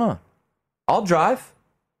have going on? I'll drive.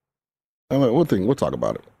 We'll talk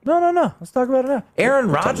about it. No. Let's talk about it now. Aaron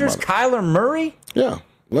Rodgers, Kyler Murray? Yeah.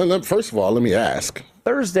 First of all, let me ask.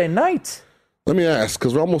 Thursday night. Let me ask,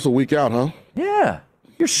 because we're almost a week out, huh? Yeah.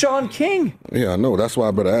 You're Sean King. Yeah, I know. That's why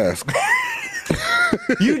I better ask.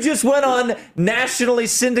 You just went on nationally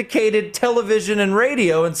syndicated television and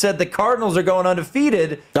radio and said the Cardinals are going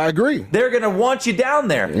undefeated. I agree. They're going to want you down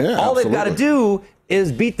there. Yeah, all absolutely. they've got to do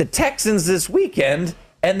is beat the Texans this weekend,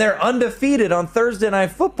 and they're undefeated on Thursday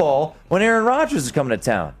Night Football when Aaron Rodgers is coming to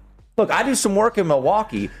town. Look, I do some work in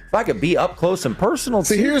Milwaukee. If I could be up close and personal.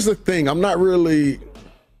 See, here's the thing. I'm not really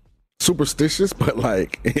superstitious, but,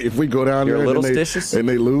 like, if we go down there and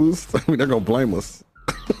they lose, I mean, they're going to blame us.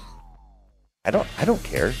 I don't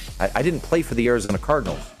care. I didn't play for the Arizona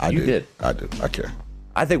Cardinals. You did. I do. I care.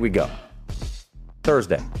 I think we go.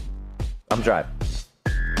 Thursday. I'm driving.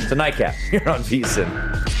 It's a nightcap. You're on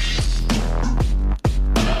VSiN.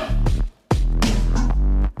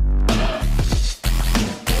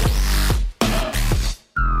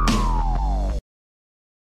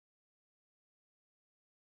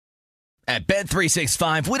 At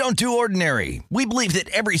Bet365, we don't do ordinary. We believe that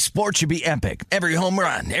every sport should be epic. Every home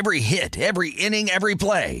run, every hit, every inning, every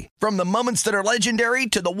play. From the moments that are legendary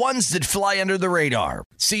to the ones that fly under the radar.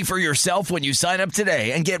 See for yourself when you sign up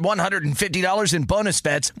today and get $150 in bonus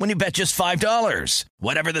bets when you bet just $5.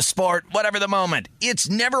 Whatever the sport, whatever the moment, it's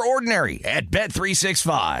never ordinary at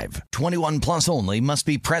Bet365. 21 plus only. Must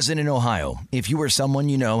be present in Ohio. If you or someone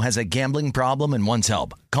you know has a gambling problem and wants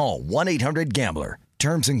help, call 1-800-GAMBLER.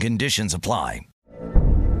 Terms and conditions apply.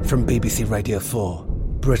 From BBC Radio 4,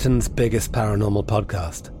 Britain's biggest paranormal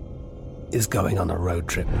podcast is going on a road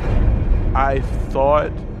trip. I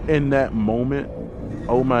thought in that moment,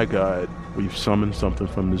 oh my God, we've summoned something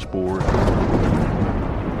from this board.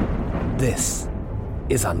 This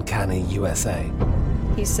is Uncanny USA.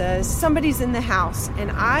 He says, somebody's in the house, and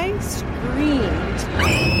I screamed.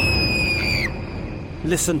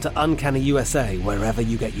 Listen to Uncanny USA wherever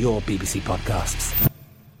you get your BBC podcasts,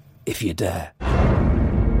 if you dare.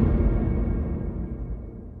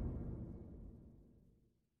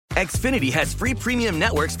 Xfinity has free premium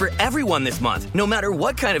networks for everyone this month, no matter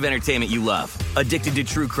what kind of entertainment you love. Addicted to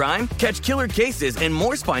true crime? Catch killer cases and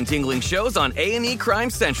more spine-tingling shows on A&E Crime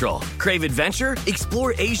Central. Crave adventure?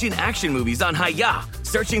 Explore Asian action movies on Hi-YAH.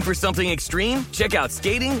 Searching for something extreme? Check out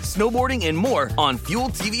skating, snowboarding, and more on Fuel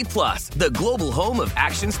TV Plus, the global home of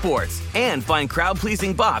action sports. And find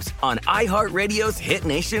crowd-pleasing bops on iHeartRadio's Hit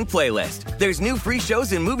Nation playlist. There's new free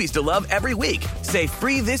shows and movies to love every week. Say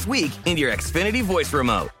free this week in your Xfinity voice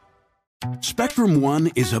remote. Spectrum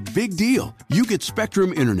One is a big deal. You get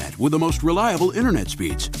Spectrum Internet with the most reliable internet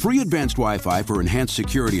speeds, free advanced Wi-Fi for enhanced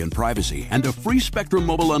security and privacy, and a free Spectrum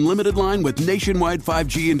Mobile Unlimited line with nationwide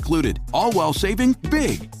 5G included, all while saving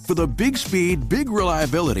big. For the big speed, big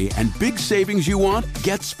reliability, and big savings you want,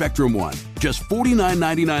 get Spectrum One. Just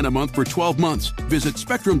 $49.99 a month for 12 months. Visit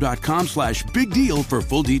spectrum.com/big deal for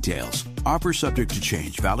full details. Offer subject to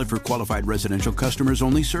change. Valid for qualified residential customers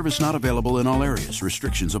only. Service not available in all areas.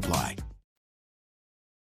 Restrictions apply.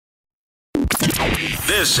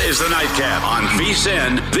 This is the Nightcap on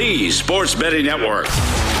VSiN, the Sports Betting Network.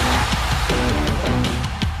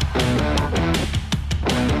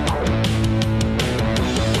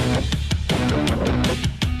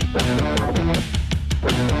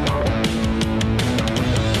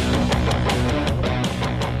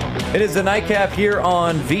 It is the Nightcap here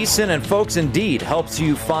on VSiN, and folks, Indeed helps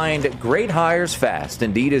you find great hires fast.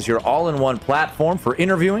 Indeed is your all-in-one platform for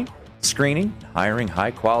interviewing, screening, hiring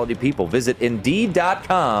high-quality people. Visit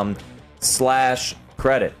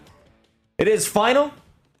Indeed.com/credit. It is final.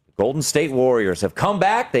 The Golden State Warriors have come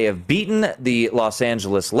back. They have beaten the Los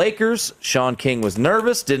Angeles Lakers. Sean King was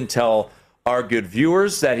nervous, didn't tell our good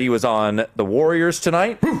viewers that he was on the Warriors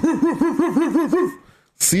tonight.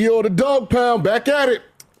 CEO of the Dog Pound, back at it.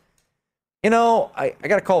 You know, I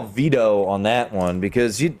got to call veto on that one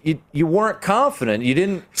because you weren't confident. You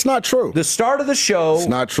didn't. It's not true. The start of the show. It's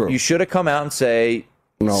not true. You should have come out and say,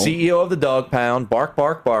 no. CEO of the Dog Pound, bark,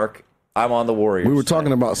 bark, bark. I'm on the Warriors. We were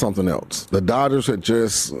talking about something else. The Dodgers had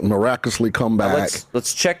just miraculously come back.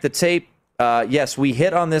 Let's check the tape. Yes, we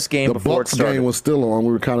hit on this game before it started. The game was still on.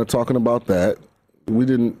 We were kind of talking about that.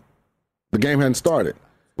 The game hadn't started.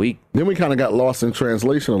 Then we kind of got lost in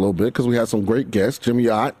translation a little bit because we had some great guests. Jimmy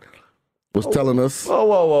Ott was telling us.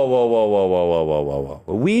 Whoa.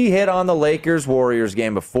 We hit on the Lakers-Warriors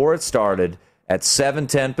game before it started at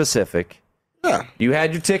 7:10 Pacific. Yeah. You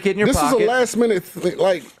had your ticket in your pocket. This is a last-minute thing.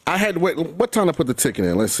 Like, I had to wait. What time did I put the ticket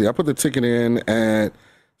in? Let's see. I put the ticket in at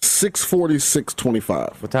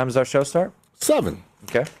 6:46:25. What time does our show start? 7.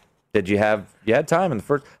 Okay. You had time in the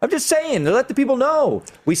first. I'm just saying, to let the people know.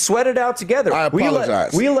 We sweated out together. I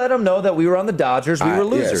apologize. We let them know that we were on the Dodgers. We were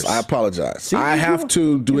losers. Yes, I apologize. See, I have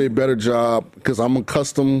to do a better job because I'm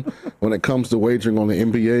accustomed when it comes to wagering on the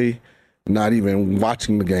NBA, not even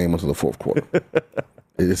watching the game until the fourth quarter.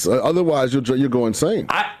 Otherwise, you'll go insane.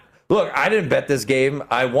 Look, I didn't bet this game.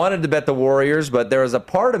 I wanted to bet the Warriors, but there was a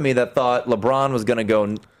part of me that thought LeBron was going to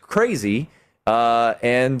go crazy.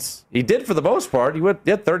 And he did for the most part. He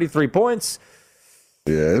had 33 points.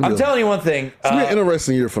 Yeah, I'm telling you one thing. It's been an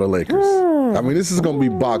interesting year for the Lakers. I mean, this is going to be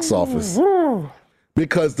box office.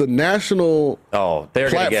 Because the national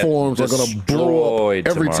platforms are going to blow up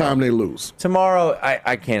every time they lose. Tomorrow,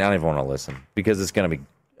 I don't even want to listen because it's going to be.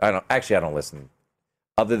 I don't listen.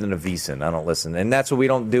 Other than a VSiN, I don't listen. And that's what we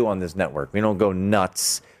don't do on this network. We don't go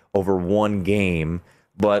nuts over one game.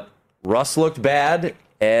 But Russ looked bad.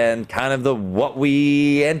 And kind of what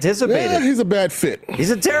we anticipated. Yeah, he's a bad fit.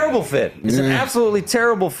 He's a terrible fit. He's an absolutely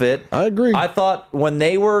terrible fit. I agree. I thought when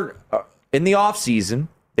they were in the offseason,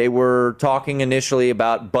 they were talking initially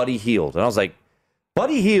about Buddy Hield. And I was like,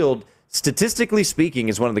 Buddy Hield, statistically speaking,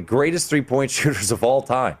 is one of the greatest three-point shooters of all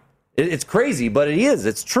time. It's crazy, but it is.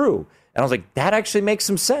 It's true. And I was like, that actually makes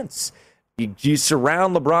some sense. You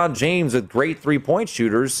surround LeBron James with great three-point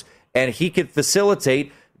shooters, and he could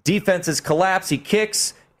facilitate. Defenses collapse, he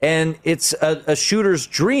kicks, and it's a shooter's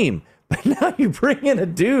dream. But now you bring in a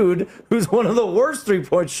dude who's one of the worst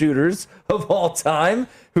three-point shooters of all time,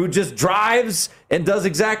 who just drives and does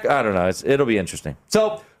I don't know. It'll be interesting.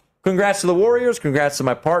 So, congrats to the Warriors. Congrats to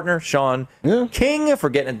my partner, Sean King, for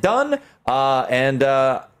getting it done. And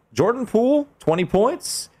Jordan Poole, 20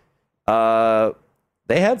 points. They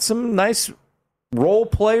had some nice role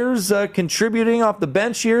players contributing off the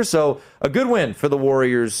bench here. So a good win for the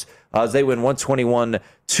Warriors as they win 121-111,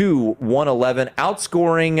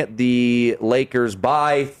 outscoring the Lakers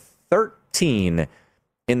by 13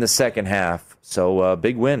 in the second half. So a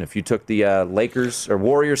big win if you took the Lakers or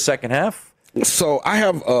Warriors second half. So I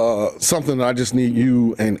have something that I just need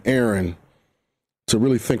you and Aaron to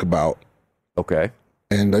really think about. Okay.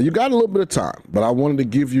 And you got a little bit of time, but I wanted to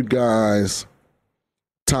give you guys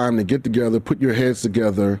time to get together, put your heads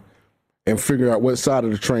together, and figure out what side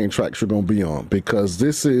of the train tracks you're going to be on, because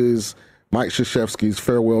this is Mike Krzyzewski's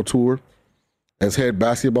farewell tour as head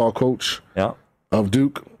basketball coach of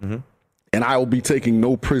Duke. Mm-hmm. And I will be taking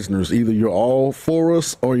no prisoners. Either you're all for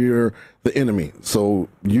us or you're the enemy. So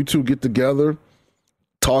you two get together,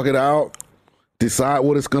 talk it out, decide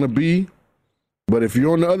what it's going to be. But if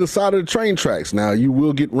you're on the other side of the train tracks now, you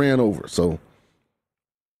will get ran over. So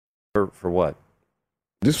for what?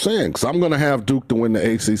 Just saying, because I'm going to have Duke to win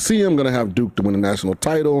the ACC. I'm going to have Duke to win the national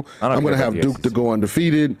title. I'm going to have Duke to go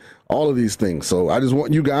undefeated. All of these things. So I just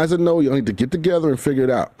want you guys to know you need to get together and figure it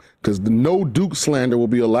out, because no Duke slander will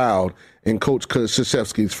be allowed in Coach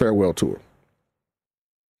Krzyzewski's farewell tour.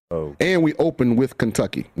 Oh. And we open with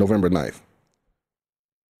Kentucky, November 9th.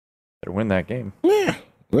 Better win that game. Yeah.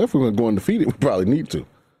 Well, if we're going to go undefeated, we probably need to.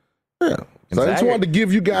 Yeah. So I just wanted to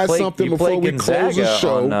give you guys something before we close the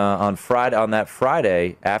show. On that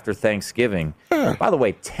Friday after Thanksgiving. Yeah. By the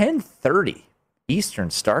way, 10:30 Eastern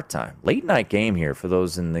start time. Late night game here for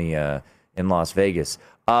those in Las Vegas.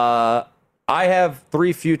 I have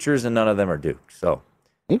 3 futures and none of them are Duke. So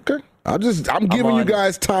okay. I'm giving you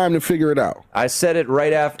guys time to figure it out. I said it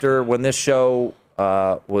right after when this show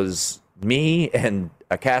was me and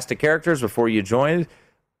a cast of characters before you joined.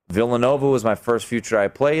 Villanova was my first future I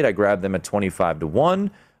played. I grabbed them at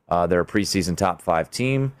 25-1. They're a preseason top 5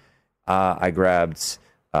 team. I grabbed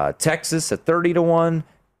Texas at 30-1.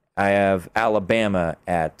 I have Alabama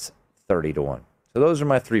at 30-1. So those are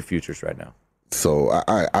my 3 futures right now. So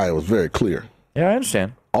I was very clear. Yeah, I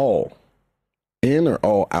understand. All in or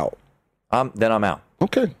all out? Then I'm out.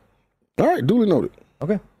 Okay. All right. Duly noted.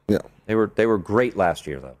 Okay. Yeah. They were great last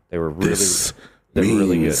year though. They were really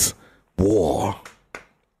good. War.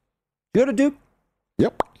 You go to Duke?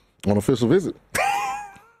 Yep. On official visit.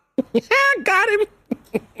 Got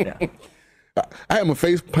him. Yeah. I had my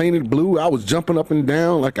face painted blue. I was jumping up and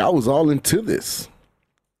down like I was all into this.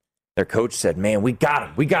 Their coach said, "Man, we got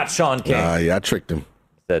him. We got Sean King." Yeah, I tricked him.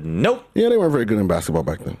 Said, "Nope." Yeah, they weren't very good in basketball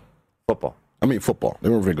back then. Football. They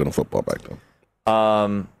weren't very good in football back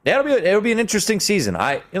then. It'll be an interesting season.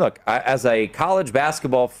 As a college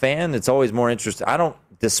basketball fan, it's always more interesting. I don't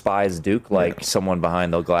despise Duke like someone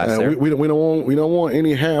behind the glass there. We don't want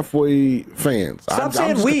any halfway fans. Stop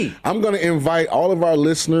saying we. I'm going to invite all of our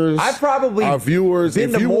listeners. I've probably our viewers.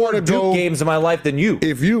 been to more Duke games in my life than you.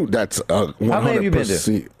 That's 100%. How many have you been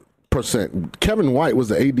to? Kevin White was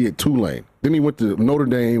the AD at Tulane. Then he went to Notre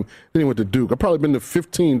Dame. Then he went to Duke. I've probably been to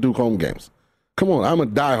 15 Duke home games. Come on, I'm a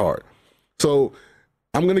diehard. So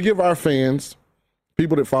I'm going to give our fans,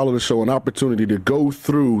 people that follow the show, an opportunity to go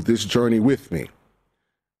through this journey with me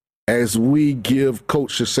as we give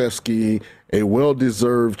Coach Krzyzewski a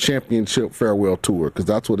well-deserved championship farewell tour, because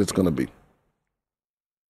that's what it's going to be.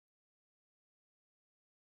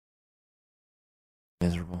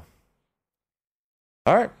 Miserable.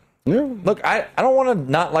 All right. Yeah. Look, I don't want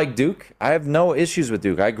to not like Duke. I have no issues with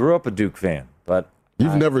Duke. I grew up a Duke fan, but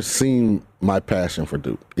you've never seen my passion for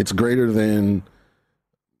Duke. It's greater than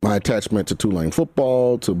my attachment to Tulane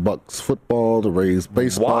football, to Bucks football, to Rays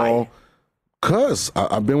baseball. Why? Because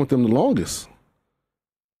I've been with them the longest.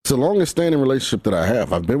 It's the longest standing relationship that I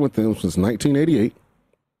have. I've been with them since 1988.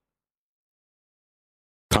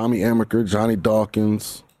 Tommy Amaker, Johnny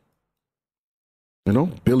Dawkins,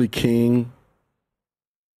 Billy King,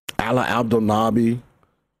 Ala Abdelnaby,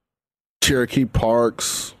 Cherokee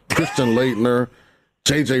Parks, Christian Laettner,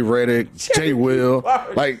 J.J. Redick, Jay Will,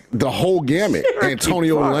 like the whole gamut.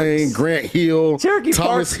 Antonio Lane, Grant Hill,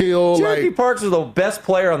 Thomas Hill. Cherokee Parks was the best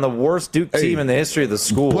player on the worst Duke team in the history of the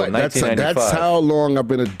school in 1995. That's how long I've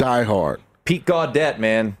been a diehard. Pete Gaudette,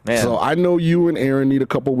 man. So I know you and Aaron need a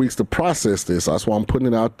couple weeks to process this. That's why I'm putting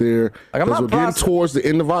it out there. Because we're getting towards the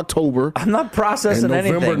end of October. I'm not processing and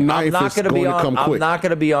November anything. 9th I'm not going to be on. I'm not going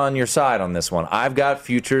to be on your side on this one. I've got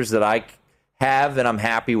futures that I have and I'm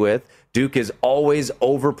happy with. Duke is always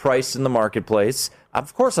overpriced in the marketplace.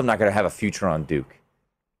 Of course, I'm not going to have a future on Duke.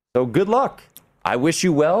 So good luck. I wish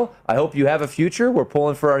you well. I hope you have a future. We're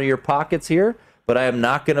pulling for out of your pockets here, but I am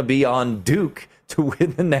not going to be on Duke to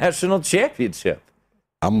win the national championship.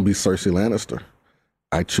 I'm going to be Cersei Lannister.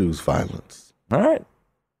 I choose violence. All right.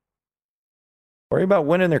 Worry about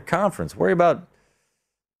winning their conference. Worry about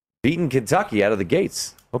beating Kentucky out of the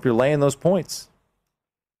gates. Hope you're laying those points.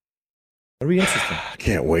 It'll be interesting. I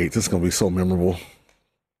can't wait. This is going to be so memorable.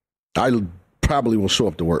 I probably will show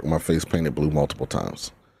up to work with my face painted blue multiple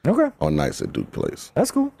times. Okay. On nights that Duke plays. That's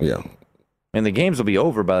cool. Yeah. And the games will be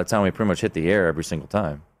over by the time we pretty much hit the air every single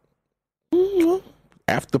time.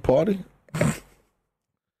 After party? I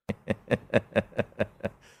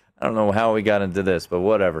don't know how we got into this, but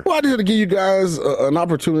whatever. Well, I just had to give you guys an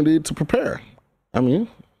opportunity to prepare. I mean,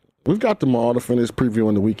 we've got tomorrow to finish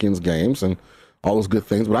previewing the weekend's games and all those good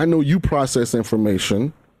things. But I know you process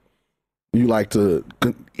information. You like to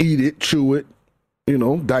eat it, chew it,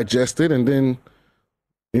 digest it, and then,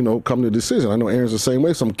 come to a decision. I know Aaron's the same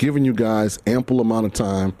way, so I'm giving you guys ample amount of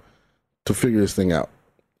time to figure this thing out.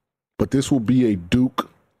 But this will be a Duke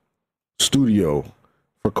studio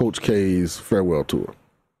for Coach K's farewell tour.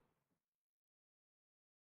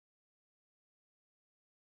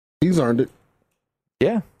 He's earned it.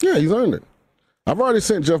 Yeah. Yeah, he's earned it. I've already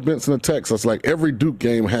sent Jeff Benson a text that's like every Duke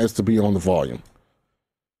game has to be on the volume.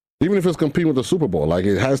 Even if it's competing with the Super Bowl, like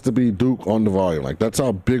it has to be Duke on the volume. Like that's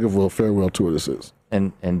how big of a farewell tour this is.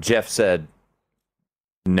 And Jeff said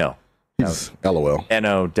no. He's LOL.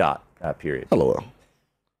 N-O dot, period. LOL.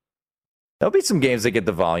 There'll be some games that get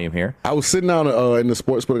the volume here. I was sitting down in the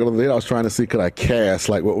sports book the other day. I was trying to see could I cast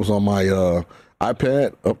like what was on my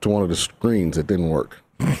iPad up to one of the screens. It didn't work.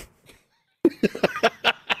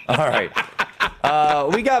 All right.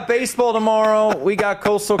 We got baseball tomorrow. We got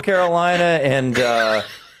Coastal Carolina and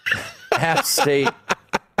App State.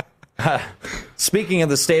 Speaking of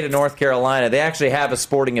the state of North Carolina, they actually have a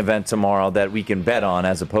sporting event tomorrow that we can bet on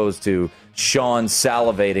as opposed to Sean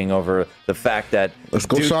salivating over the fact that Duke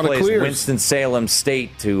plays Winston-Salem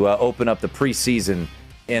State to open up the preseason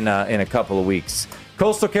in a couple of weeks.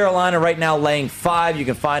 Coastal Carolina right now laying 5. You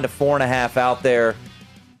can find a 4.5 out there.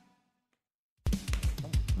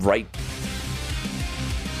 Right.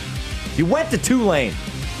 You went to Tulane.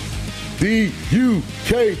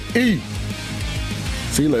 D-U-K-E.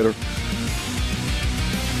 See you later.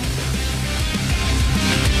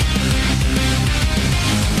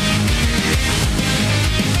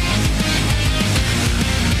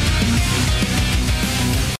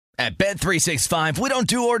 At Bet365, we don't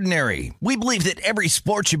do ordinary. We believe that every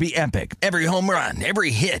sport should be epic. Every home run,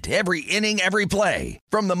 every hit, every inning, every play.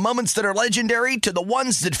 From the moments that are legendary to the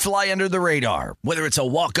ones that fly under the radar. Whether it's a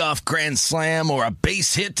walk-off grand slam or a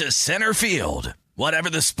base hit to center field.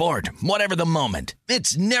 Whatever the sport, whatever the moment.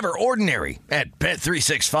 It's never ordinary at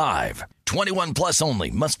Bet365. 21 plus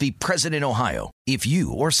only. Must be present in Ohio. If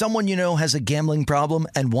you or someone you know has a gambling problem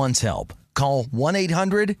and wants help, call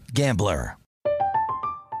 1-800-GAMBLER.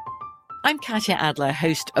 I'm Katya Adler,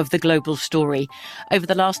 host of The Global Story. Over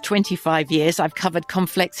the last 25 years, I've covered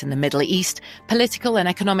conflicts in the Middle East, political and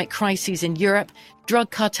economic crises in Europe,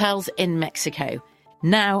 drug cartels in Mexico.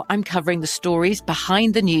 Now I'm covering the stories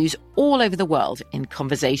behind the news all over the world in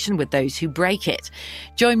conversation with those who break it.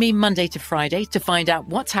 Join me Monday to Friday to find out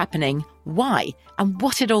what's happening, why, and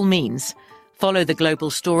what it all means. Follow The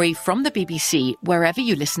Global Story from the BBC wherever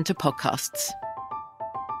you listen to podcasts.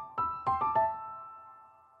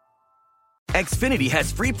 Xfinity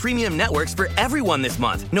has free premium networks for everyone this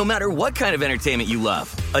month, no matter what kind of entertainment you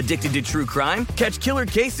love. Addicted to true crime? Catch killer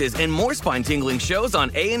cases and more spine-tingling shows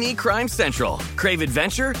on A&E Crime Central. Crave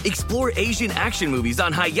adventure? Explore Asian action movies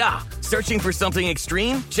on Hi-Ya. Searching for something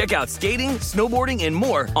extreme? Check out skating, snowboarding, and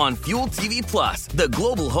more on Fuel TV Plus, the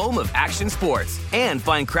global home of action sports. And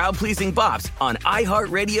find crowd-pleasing bops on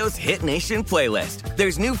iHeartRadio's Hit Nation playlist.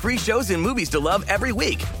 There's new free shows and movies to love every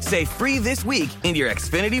week. Say free this week in your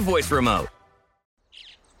Xfinity voice remote.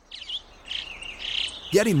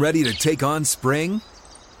 Getting ready to take on spring?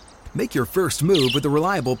 Make your first move with the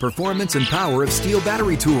reliable performance and power of Steel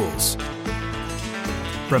battery tools.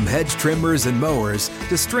 From hedge trimmers and mowers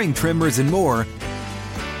to string trimmers and more,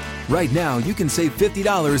 right now you can save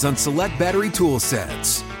 $50 on select battery tool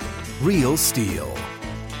sets. Real Steel.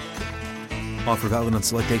 Offer valid on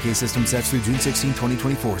select AK system sets through June 16,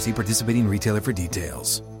 2024. See participating retailer for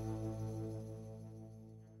details.